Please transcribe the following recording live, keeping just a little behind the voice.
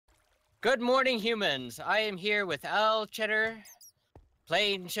Good morning, humans. I am here with Al Cheddar,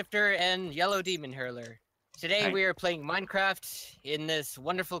 Plane Shifter, and YellowDemonHurlr. Today we are playing Minecraft in this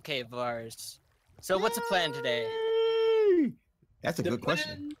wonderful cave of ours. So what's the plan today? That's a good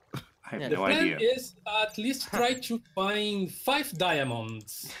question. I have no idea. The plan is at least try to find 5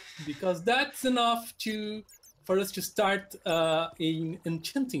 diamonds, because that's enough for us to start an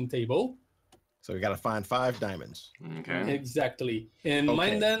enchanting table. So we gotta find 5 diamonds. Okay. Exactly. And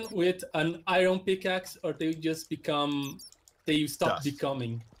mine them with an iron pickaxe, or they stop Dust.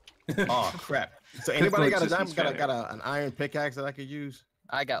 becoming. Oh crap! So anybody got a diamond? Got an iron pickaxe that I could use?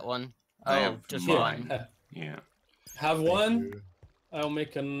 I got one. I Oh, have just mine. one. Yeah. Have one. I'll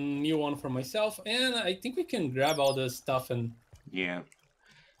make a new one for myself, and I think we can grab all this stuff and. Yeah.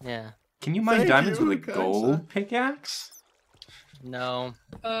 Yeah. Can you mine Thank diamonds you, with a gold pickaxe? No.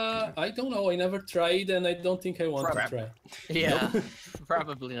 I don't know. I never tried, and I don't think I want to try. Yeah.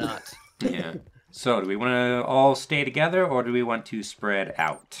 Probably not. Yeah. So, do we want to all stay together, or do we want to spread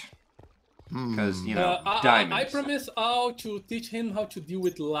out? Because, you know, diamonds. I promise Al to teach him how to deal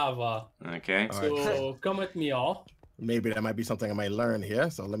with lava. Okay. So come with me, all. Maybe that might be something I might learn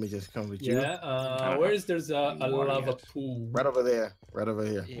here. So let me just come with you. Yeah. There's a lava pool? Right over there. Right over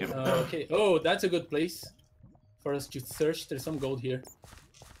here. Yeah. Okay. Oh, that's a good place for us to search. There's some gold here.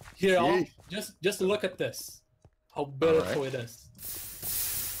 Here, Al, just look at this. How beautiful it is.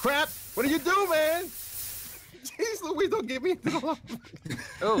 Crap! What do you do, man? Jeez Louise, don't get me into the lava.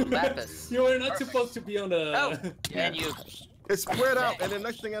 Oh, lapis. You were not supposed to be on the. Oh, and you. It's spread out, and the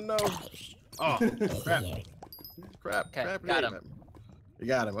next thing I know, oh crap! Crap! Okay, Crap! got him. You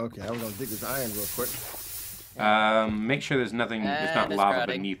got him. Okay, I was gonna dig this iron real quick. Make sure there's nothing, there's not it's lava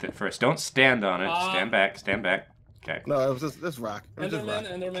crowding. beneath it first. Don't stand on it. Stand back. Stand back. Okay. No, it was just this rock. It was just rock.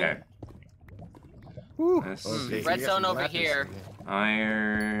 Enderman. Okay. Whew. Let's Okay, see. Red you got zone some over lapis here. in there.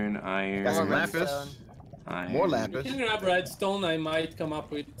 Iron. Got some Redstone. lapis. Iron. More You lapis. can grab redstone. I might come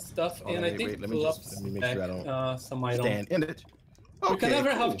up with stuff, and I wait, think let me make sure I don't some iron. Stand in it. You can never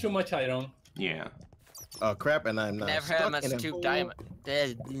cool. have too much iron. Yeah. Oh crap! And I'm not Never stuck have much in a two hole. diamond.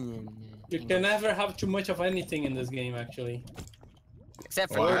 You can never have too much of anything in this game, actually.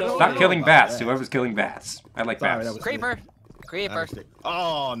 Except Well, I for don't Stop know killing about bats. that. Whoever's killing bats. I like Sorry, bats. that was- Creeper. Creeper.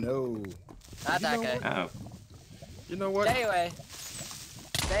 Oh no! Not that know guy. Oh. You know what? Stay away.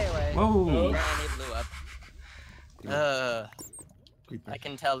 Stay away. Whoa. Oh. And he blew up. Creeper. I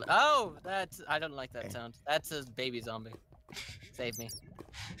can tell. Oh, that's. I don't like that sound. That's a baby zombie. Save me.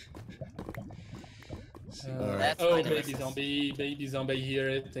 Alright. That's Oh, my baby nemesis. zombie, hear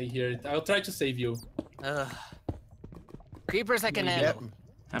it, I hear it. I'll try to save you. Creepers I can handle.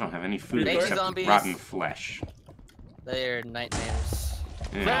 I don't have any food Baby except zombies. rotten flesh. They're nightmares.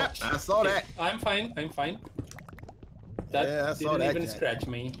 Yeah. Crap! I saw that. I'm fine. That Yeah, I saw didn't that even guy. scratch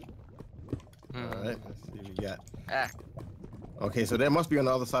me. All right. Let's see what we got. Ah, Okay, so there must be on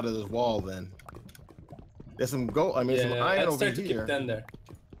the other side of this wall then. There's some gold. I mean, some Yeah, iron let's over start to here. keep them there.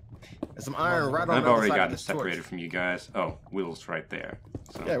 There's some iron right on I've the other already side gotten of this torch. separated from you guys. Oh, Will's right there.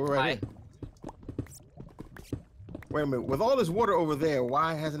 So. Yeah, we're right here. Wait a minute. With all this water over there,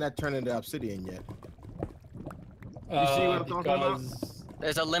 why hasn't that turned into obsidian yet? You see what I'm talking about? Because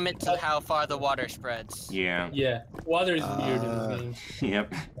there's a limit to how far the water spreads. Yeah. yeah, water is weird in this game.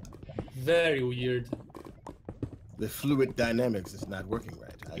 Yep. Very weird. The fluid dynamics is not working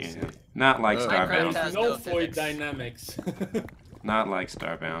right. I see. Yeah. Not like Minecraft Starbound. has No no void physics. dynamics. Not like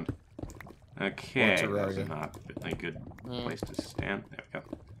Starbound. Okay, Terraria. that's not a good place to stand. There we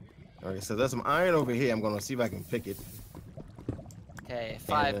go. Okay, so there's some iron over here. I'm gonna see if I can pick it. Okay, And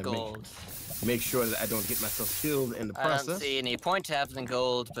 5 then gold. Make sure that I don't get myself killed in the I don't process. see any point to having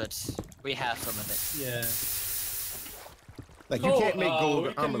gold, but we have some of it. Yeah. Like you can't make gold we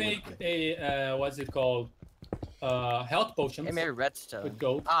with can armor. make with it. a what's it called? Health potions Hey, maybe redstone. with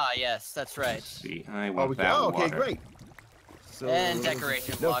gold. Ah, yes, that's right. Let's see, I Oh, want we that can. Oh, okay, water. great. So, And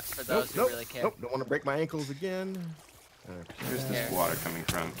decoration blocks for those who nope, really care. Nope, don't want to break my ankles again. Where's this There. water coming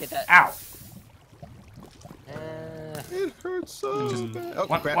from? Get that. Ow! It hurts so Just bad. Oh,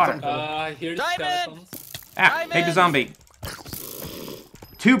 want crap. water. something- Here's Diamond! skeletons. Ah, baby Diamond! zombie.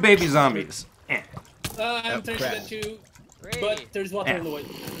 2 baby zombies. Eh. I'm Oh, trying to crap. get you, 3, but there's water in the way.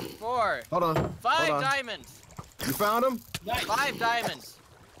 4, Hold on. 5 hold on. diamonds. You found him? Nice. 5 diamonds.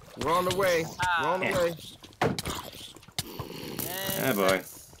 We're on the way. We're on the Ah. way. And Oh, boy.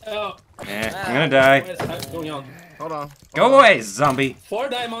 6. Oh, I'm gonna die. what's going on? Hold on. Go away, zombie. 4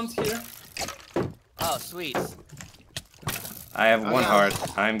 diamonds here. Oh, sweet. I have 1 yeah.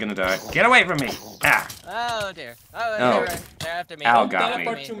 heart. I'm gonna die. Get away from me. Ah. Oh, dear. Oh, Oh. they're after me. Al Don't got me.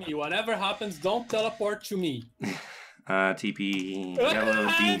 teleport to me. Whatever happens, don't teleport to me. TP Yellow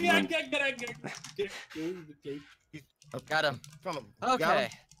Demon. Got him. Found him. Okay. Got him?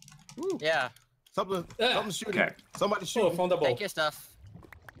 Woo. Yeah. Something shooting. Okay. Somebody shooting. Found the ball. Take your stuff.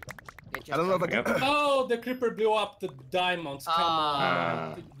 Get your I don't know stuff. if I can. Oh, the creeper blew up the diamonds. Come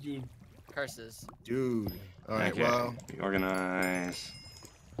on. You Curses. Dude. All right, Okay. well. Organize.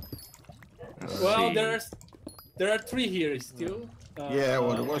 Let's well, see. there are 3 here still. Yeah,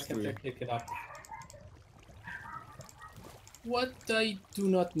 well, there was I can 3. pick it up. What I do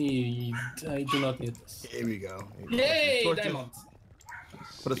not need. I do not need this. Here we go. Yay, Torches. diamonds.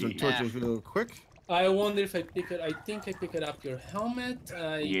 Put us some torches real quick. I wonder if I pick it. I think I pick it up your helmet.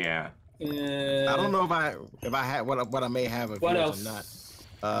 Yeah. I don't know if I had what I may have of What yours else?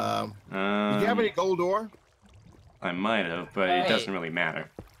 or not. Do you have any gold ore? I might have, but it doesn't really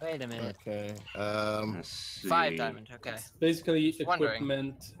matter. Wait a minute. Okay. Let's see. 5 diamond. Okay. Basically, wondering.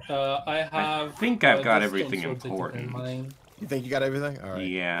 equipment. I have. I think I've got this everything stone sword that you can important. mine. You think you got everything? All right.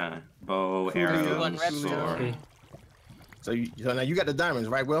 Yeah. Bow, Cool. arrow, One redstone. sword. Okay. So now you got the diamonds,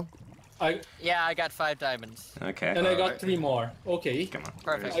 right, Will? Yeah, I got 5 diamonds. Okay. And I got Alright. 3 more. Okay. Come on.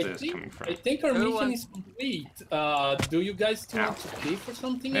 Perfect. Where's this coming from? I think our Who mission wants- is complete. Do you guys still want to pay for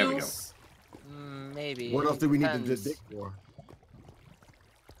something There we go. else? Maybe. What else do we need to Depends. dig for?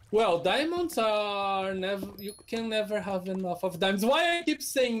 Well, diamonds are never. You can never have enough of diamonds. Why I keep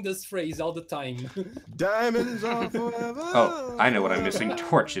saying this phrase all the time? Diamonds are forever. Oh, I know what I'm missing.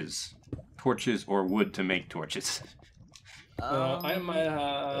 Torches. Torches or wood to make torches. I might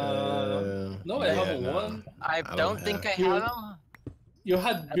have. No, I yeah, have no. one. I don't don't think I have- have them. You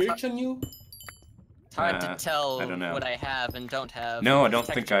had birch on you. It's hard to tell I don't know. what I have and don't have. No, I don't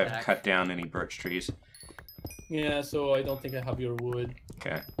think Texture I've pack. cut down any birch trees. Yeah, so I don't think I have your wood.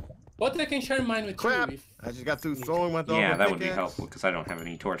 Okay. But I can share mine with Crap! you. If... I just got through throwing my dog. Yeah, that would be helpful because I don't have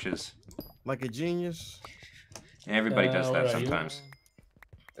any torches. Like a genius. Everybody does where that are you? sometimes.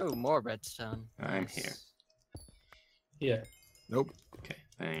 Ooh, more redstone. I'm Nice. here. Yeah. Nope. Okay,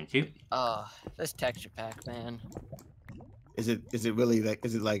 thank you. Oh, this texture pack, man. Is it really like?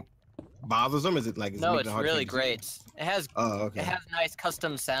 Is it like bothersome? Is it like? Is it No, making it's it hard to really use? great. It has Oh, okay. It has nice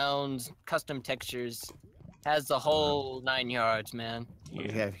custom sounds, custom textures. Has the whole 9 yards, man. What we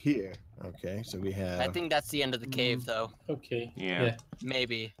Yeah. have here. Okay, so we have. I think that's the end of the cave, though. Okay. Yeah.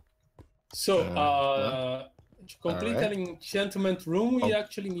 Maybe. So, to complete Alright. an enchantment room, we Oh,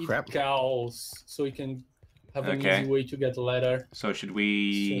 actually need crap. cows, so we can have an Okay. easy way to get leather. So should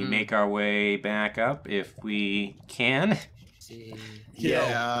we So- make our way back up if we can? Let's see.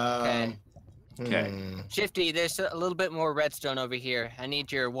 Yeah. Okay. Shifty, there's a little bit more redstone over here. I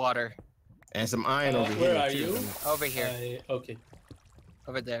need your water. And some iron over here. Where are too. you? Over here. Okay.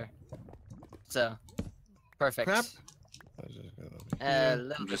 Over there. So, perfect. Crap. A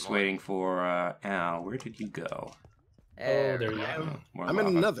little I'm bit just more. waiting for Al. Where did you go? there you go. go. More I'm in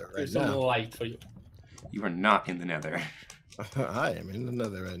lava. the nether right There's some now. light for you. You are not in the nether. I am in the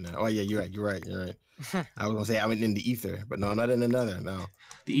nether right now. Oh yeah, you're right. I was gonna say I'm in the ether, but no, not in the nether. No.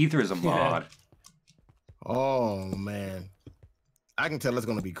 The ether is a mod. Oh man, I can tell it's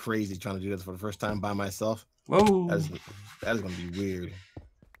gonna be crazy trying to do this for the first time by myself. Whoa. That is gonna be weird.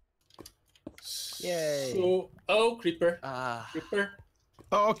 Yay. So, creeper. Ah, Creeper.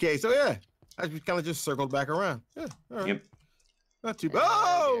 Oh, okay. So yeah, I kind of just circled back around. Yeah. All right. Yep. Not too Yeah, bad.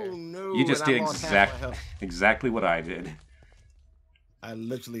 Oh dear. no! You just and I did lost half my health. exactly what I did. I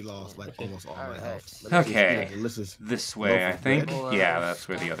literally lost like almost all my Alright. health. Let me see, Okay. This is. This way, I Loaf of think. bread. Yeah, that's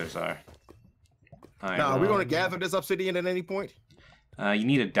where the others are. Now, are we gonna gather this obsidian at any point? You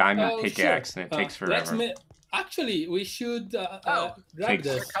need a diamond Oh, pickaxe, sure. and it takes Let's forever. Actually, we should Oh, grab takes-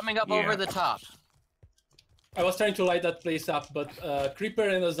 you're this. coming up Yeah. over the top. I was trying to light that place up, but creeper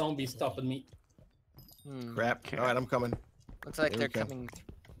and a zombie stopped me. Crap. Okay. All right, I'm coming. Looks like Here they're we go. coming.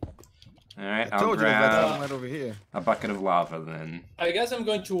 All right, I I'll told you there's like grab something right over here. a bucket of lava then. I guess I'm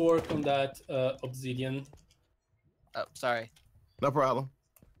going to work on that obsidian. Oh, sorry. No problem.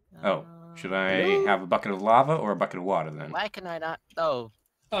 Oh, should I Hello? have a bucket of lava or a bucket of water then? Why can I not? Oh,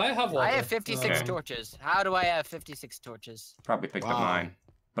 I have water. I have 56 Okay. torches. How do I have 56 torches? Probably picked up Wow. mine.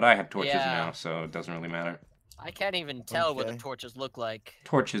 But I have torches Yeah. now, so it doesn't really matter. I can't even tell what the Okay. torches look like.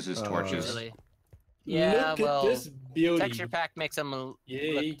 Torches is torches. Really. Yeah, Look well, at this beauty. texture pack makes them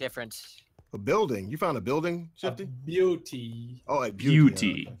Yay. look different. A building. You found a building, A Shifty? beauty. Oh, a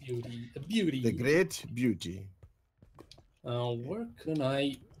beauty. Beauty. A beauty. A beauty. The great beauty. Where can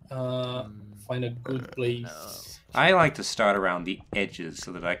I find a good place? I like to start around the edges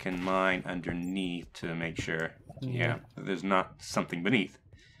so that I can mine underneath to make sure, yeah, that there's not something beneath.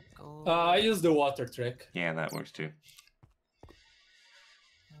 Gold. I use the water trick. Yeah, that works too.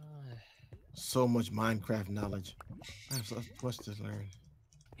 So much Minecraft knowledge. I have so much to learn.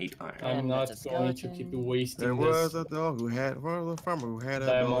 8 iron. I'm And not that's a going to skeleton. keep wasting There this. was a dog who had, a farmer who had a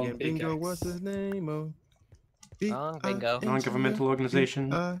dog, Diamond and Bingo was pickaxe. his name. Oh, Oh, bingo. Non-governmental organization.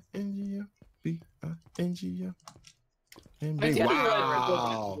 B-I-N-G-O, B-I-N-G-O. And I think Bingo. I read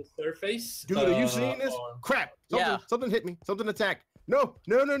Wow. the surface. Dude, are you seeing this? or- Crap! Yeah. Something hit me. Something attacked. No,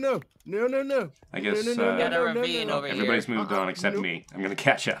 no, no, no, no, no, no. I guess Got a ravine over here. everybody's moved on except nope. me. I'm gonna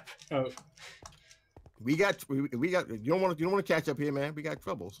catch up. Oh, We got. You don't want to catch up here, man. We got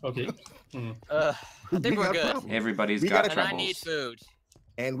troubles. okay. Mm. I think We we're got good. problems. Everybody's We got gotta- And I need troubles. food.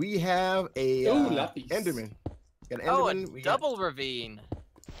 And we have a Oh, lapis. Enderman. Got an Oh, a Enderman. We got double ravine.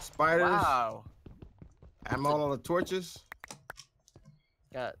 spiders. Wow. I'm all out of torches.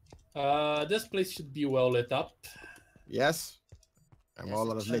 Got This place should be well lit up. Yes. I'm Yes,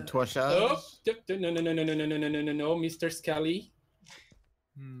 all out of lit Oh, torches. no, Mr. Skelly.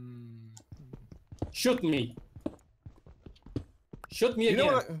 Shoot me. Shoot me You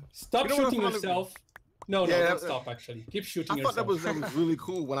know again. what? Stop you know what I shooting found- yourself. No, Yeah, don't stop, actually. Keep shooting I thought yourself. that was really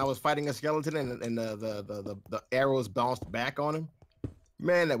cool when I was fighting a skeleton and the arrows bounced back on him.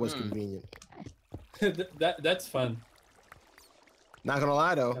 Man, that was convenient. That's fun. Not gonna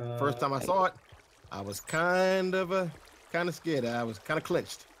lie though, first time I I- saw it, I was kind of scared. I was kind of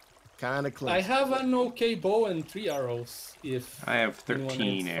clenched. I have an okay bow and 3 arrows. If I have anyone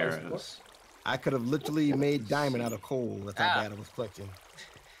 13 needs first arrows. I could have literally made diamond out of coal. That's how Ah. bad I was clenching.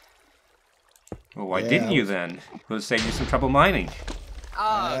 Well, why Yeah, didn't I you was- then? It would save you some trouble mining.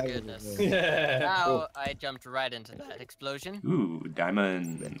 Oh I- goodness. yeah. Now I jumped right into that explosion. Ooh,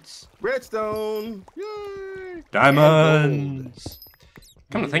 diamonds. Redstone! Yay! Diamonds!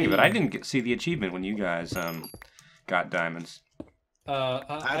 Come to think of it, I didn't see the achievement when you guys got diamonds.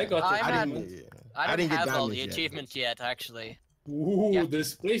 I got I it. had- didn't, I don't didn't get have all diamonds the yet. achievements yet, actually. Ooh, Yeah.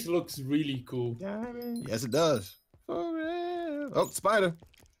 this place looks really cool. Diamond. Yes, it does. Forever. Oh, spider.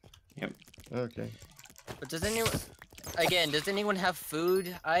 Yep. Okay. But does anyone have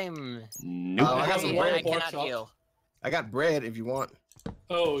food? I'm Nope. I got I, some I bread. cannot Pork heal. I got bread if you want.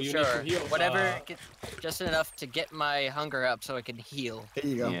 Oh, you need Sure, to heal. whatever, just enough to get my hunger up so I can heal. Here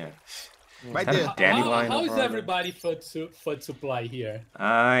you go. Yeah. Right Kind there. of dandelion. How is over everybody food supply here?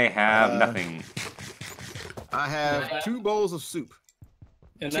 I have nothing. I have Yeah. 2 bowls of soup.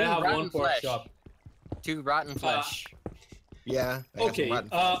 And Two I have rotten 1 pork flesh. chop. 2 rotten flesh. Yeah. I got some Okay,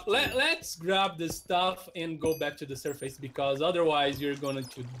 rotten let's grab the stuff and go back to the surface because otherwise you're going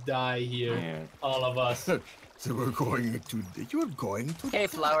to die here, Yeah. all of us. So we're going to. You're going to. Hey,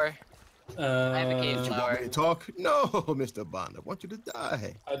 flower. I have a cave Uh, You flower. want me to talk? No, Mr. Bond. I want you to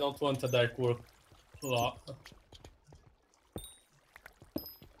die. I don't want a dark work.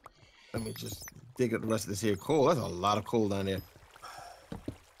 Let me just dig up the rest of this here coal. That's a lot of coal down there.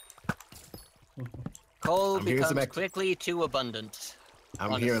 Coal I'm hearing some becomes quickly too abundant.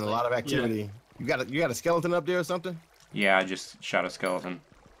 I'm hearing a lot of activity. You got a skeleton up there or something? Yeah, I just shot a skeleton.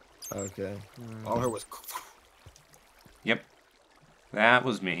 Okay. All I heard was. Yep. That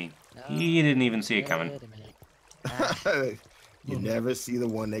was me. He didn't even see it coming. Wait a minute. You never see the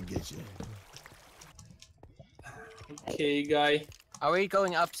one that gets you. Okay, guy. Are we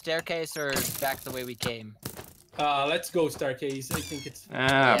going up staircase or back the way we came? Let's go staircase. I think it's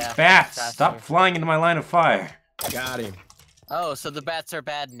Yeah, Bats! faster. Stop flying into my line of fire. Got him. Oh, so the bats are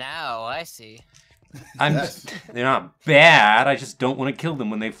bad now. I see. Yes. They're not bad. I just don't want to kill them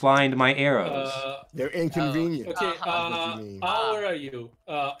when they fly into my arrows. They're inconvenient. okay. That's what you mean. Where are you?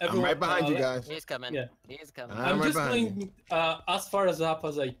 I'm Everyone, right behind you guys. He's coming. Yeah. He's coming. I'm I'm right just behind going as far as up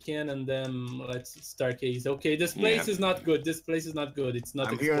as I can, and then let's staircase. Okay, this place Yeah. is not good. This place is not good. It's not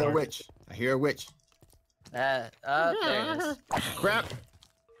I'm hearing a explored. witch. I hear a witch. There it is. Crap.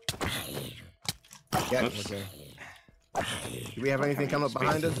 Yeah, okay. Do we have anything coming up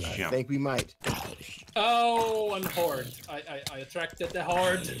behind us? I think we might. Oh, and horde. I attracted the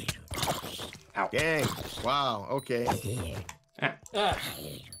horde. Dang. Wow. Okay. Ah,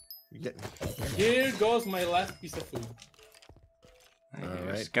 You get- here goes my last piece of food. I hear a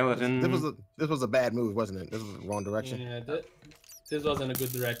Alright. skeleton. This was a bad move, wasn't it? This was the wrong direction. Yeah, this wasn't a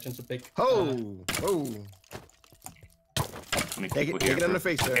good direction to pick. Oh. Oh. How many Take people it. here Take it in for the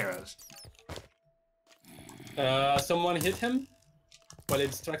face, sir. arrows? Someone hit him while I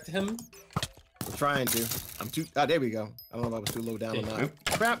distracted him. I'm trying to. I'm too. Ah, there we go. I don't know if I was too low down or not. Oop.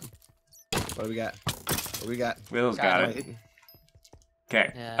 Crap. What do we got? What do we got? Will's Got got Am I it. hitting?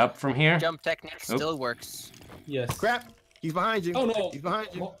 Okay, Yeah. up from here. Jump technique Oop. still works. Yes. Crap. He's behind you. Oh no. He's behind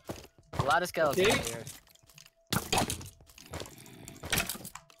you. Oh, A lot of skeletons Okay. here.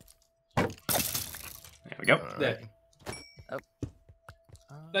 There we go. All There. right.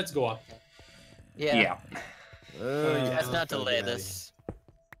 Let's go up. Yeah. Yeah. Let's not delay this.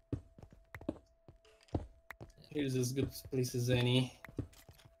 Here's as good place as any.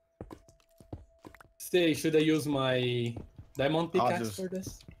 Say, should I use my diamond pickaxe for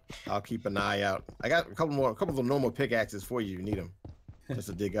this? I'll keep an eye out. I got a couple of the normal pickaxes for you. You need them just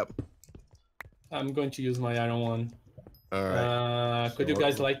to dig up. I'm going to use my iron one. All right. Could you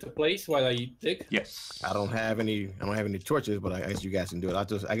guys light the place while I dig? Yes. I don't have any torches, but I guess you guys can do it.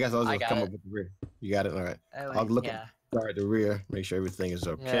 I guess I'll just come up with the rear. You got it. All right. I'll look at the rear, make sure everything is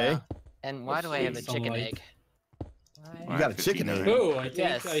okay. Yeah. And why do I have a chicken egg? You got a chicken egg. Oh, I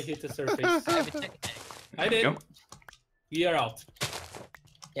think I hit the surface. I have a chicken egg. I did. We are out.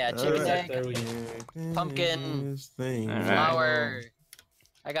 Yeah, chicken egg, pumpkin, flower.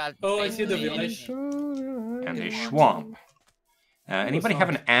 I got. Oh, I see the village. And a swamp. Anybody have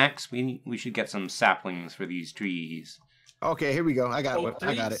an axe? We should get some saplings for these trees. Okay, here we go. I got it.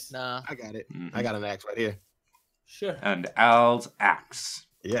 I got it. Nah. I got it. I got an axe right here. Sure. And Al's axe.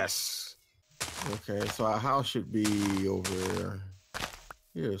 Yes. Okay, so our house should be over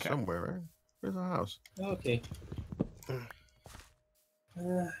here somewhere, right? Where's our house? Okay.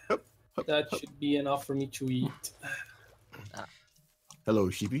 That should be enough for me to eat. Hello,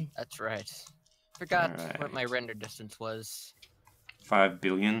 sheepy. That's right. Forgot what my render distance was. 5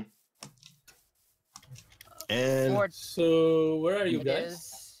 billion. And so, where are you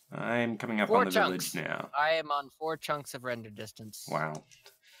guys? I'm coming up on the village now. I am on 4 chunks of render distance. Wow.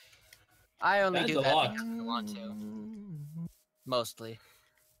 I only do that because I want to. Mostly.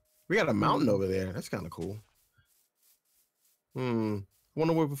 We got a mountain over there. That's kind of cool. Wonder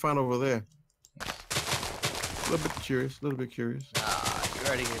what we find over there. A little bit curious. You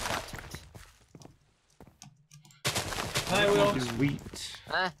already got to it. I will. Wheat.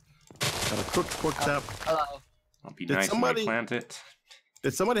 Got a cooked pork chop. Hello. I'll be nice when I plant it.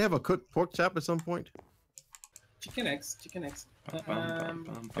 Did somebody have a cooked pork chop at some point? Chicken eggs.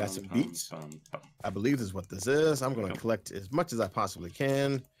 Got some beets. I believe this is what this is. I'm going to collect as much as I possibly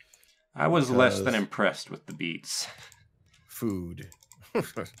can. I was less than impressed with the beets. Food.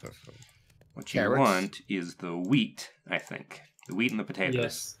 What you want is the wheat, I think. The wheat and the potatoes.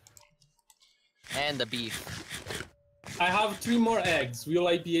 Yes. And the beef. I have 3 more eggs. Will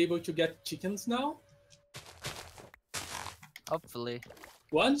I be able to get chickens now? Hopefully.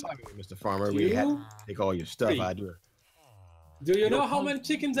 1, Sorry, Mr. Farmer. We had to take all your stuff. 3. I do. Do you know how many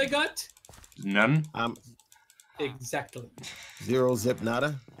chickens I got? None. Exactly. 0 zip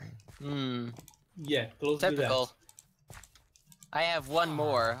nada. Yeah, close to Typical. that. I have 1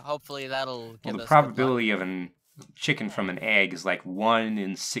 more. Hopefully that'll give us the probability of a chicken from an egg is like 1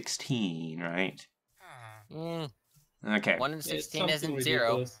 in 16, right? Okay. 1 in 16 isn't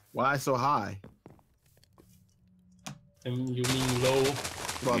ridiculous. 0. Why so high? You mean low?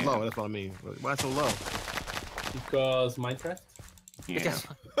 Well, low. That's what I mean. Why so low? Because Minecraft? Yeah.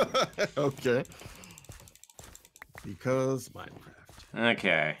 Okay. Because Minecraft.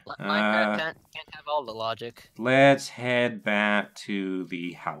 Okay. Minecraft can't have all the logic. Let's head back to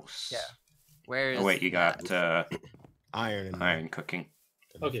the house. Yeah. Where is? Oh wait, you got iron cooking.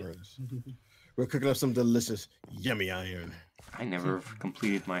 Okay. We're cooking up some delicious, yummy iron. I never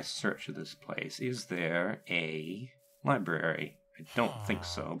completed my search of this place. Is there a library? I don't think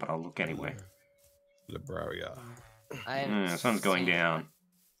so, but I'll look anyway. Libraria. Sun's going down.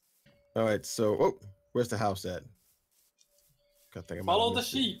 All right, so where's the house at? Follow the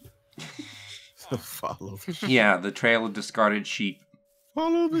sheep. Follow. Yeah, the trail of discarded sheep.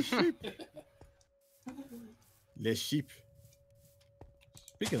 Follow the sheep. Les sheep.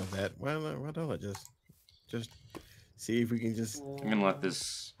 Speaking of that, why don't I just see if we can just? I'm gonna let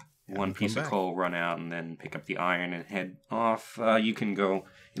this one piece of coal run out and then pick up the iron and head off. You can go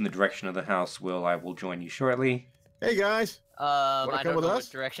in the direction of the house. I will join you shortly. Hey guys. I don't know which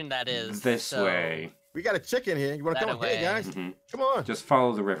direction that is. This way. We got a chicken here. You want to come? Hey guys, come on. Just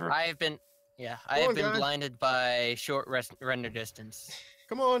follow the river. I have been blinded by short render distance.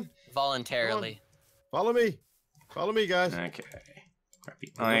 Come on. Voluntarily. Follow me, guys. Okay. Grab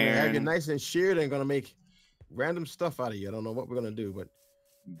the iron. iron. Have you nice and sheared and gonna make random stuff out of you. I don't know what we're gonna do, but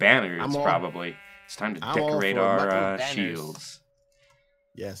banners probably. It's time to decorate our shields.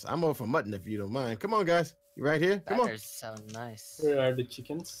 Yes, I'm all for mutton if you don't mind. Come on, guys. You right here? Come Banners sound nice. Where are the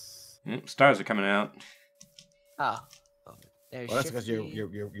chickens? Stars are coming out. There's that's because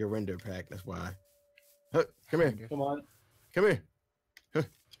your render pack. That's why. Come here. Come on. Come here.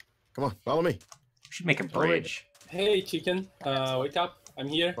 Come on. Follow me. We should make a bridge. Hey, chicken. Wake up. I'm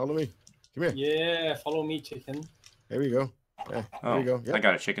here. Follow me. Come here. Yeah, follow me, chicken. There we go. There you go. Yep. I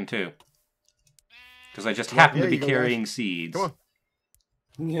got a chicken too. Because I just happen to be carrying seeds. Come on.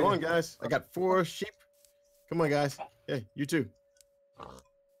 Come on, guys. I got 4 sheep. Come on, guys. Hey, you too.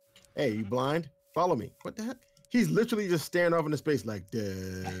 Hey, you blind? Follow me. What the heck? He's literally just staring off into space like,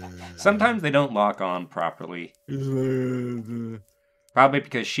 duh. Sometimes they don't lock on properly. Probably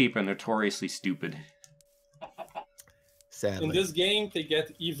because sheep are notoriously stupid. Sadly. In this game, they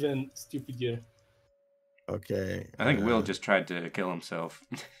get even stupider. Okay. I think Will just tried to kill himself.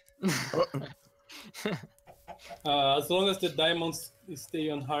 As long as the diamonds stay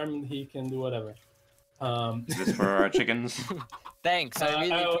unharmed, he can do whatever. Is this for our chickens? Thanks, I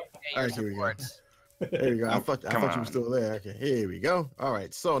really appreciate your support. There you go. I thought you were still there. Okay, here we go. All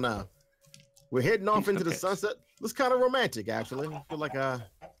right, so now we're heading off into the sunset. Looks kind of romantic, actually. I feel like a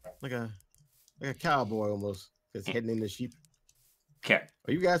cowboy almost. That's heading in the sheep. Okay.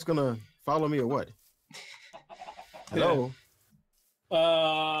 Are you guys gonna follow me or what? Hello.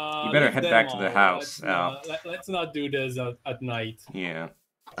 You better head back to the house. Let's not do this at night. Yeah.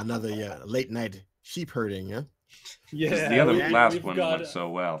 Another late night sheep herding, huh? Yeah. The last one went so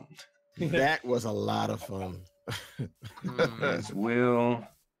well. That was a lot of fun. There's Will.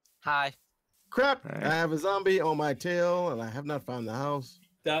 Hi. Crap! I have a zombie on my tail, and I have not found the house.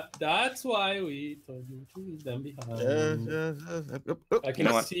 That's why we told you to leave them behind. I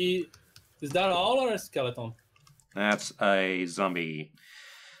can see. Is that all or a skeleton? That's a zombie.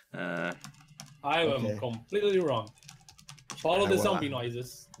 I am completely wrong. Follow the zombie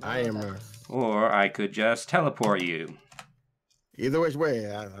noises. I am. Or I could just teleport you. Either which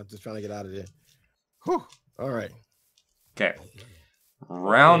way, I'm just trying to get out of there. Whew. All right. Okay.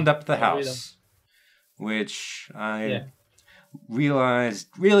 Round up the house, which I realized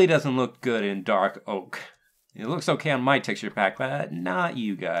really doesn't look good in dark oak. It looks okay on my texture pack, but not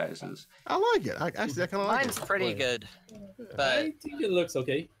you guys'. I like it. Actually, I kind of like it. Mine's pretty good, but I think it looks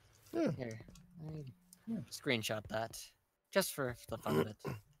okay. Yeah. Here, screenshot that, just for the fun of it.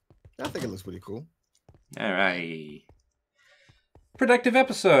 I think it looks pretty cool. All right. Productive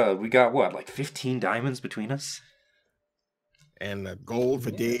episode. We got what, like 15 diamonds between us? And gold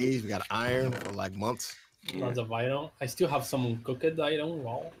for days. We got iron for like months. Tons of iron. I still have some uncooked iron.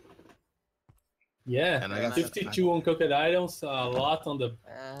 Wow. Yeah, and I got 52 uncooked items, a lot on the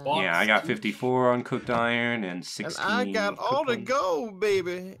box. Yeah, I got 54 uncooked iron and 16. And I got all the gold,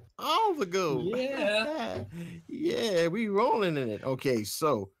 baby. All the gold. Yeah. Yeah, we rolling in it. Okay,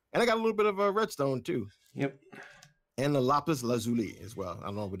 so, and I got a little bit of redstone too. Yep. And the lapis lazuli as well. I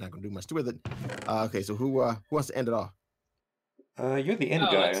don't know, we're not going to do much with it. Okay, so who wants to end it off? You're the end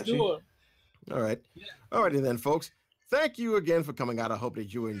guy, aren't you? All right. Yeah. All righty then, folks. Thank you again for coming out. I hope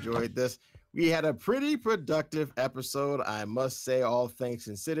that you enjoyed this. We had a pretty productive episode, I must say, all things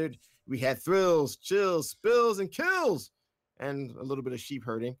considered. We had thrills, chills, spills, and kills, and a little bit of sheep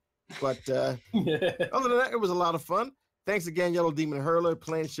herding. But other than that, it was a lot of fun. Thanks again, YellowDemonHurlr,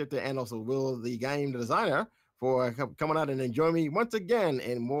 Plane Shifter, and also Will, the game designer, for coming out and enjoying me once again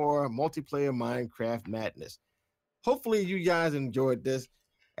in more multiplayer Minecraft madness. Hopefully you guys enjoyed this,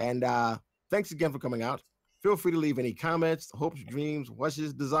 and thanks again for coming out. Feel free to leave any comments, hopes, dreams,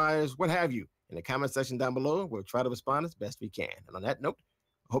 wishes, desires, what have you, in the comment section down below. We'll try to respond as best we can. And on that note,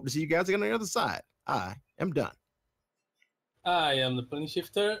 I hope to see you guys again on the other side. I am done. I am the Plane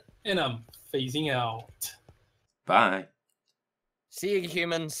Shifter, and I'm phasing out. Bye. See you,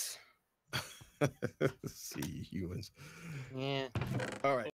 humans. See you, humans. Yeah. All right.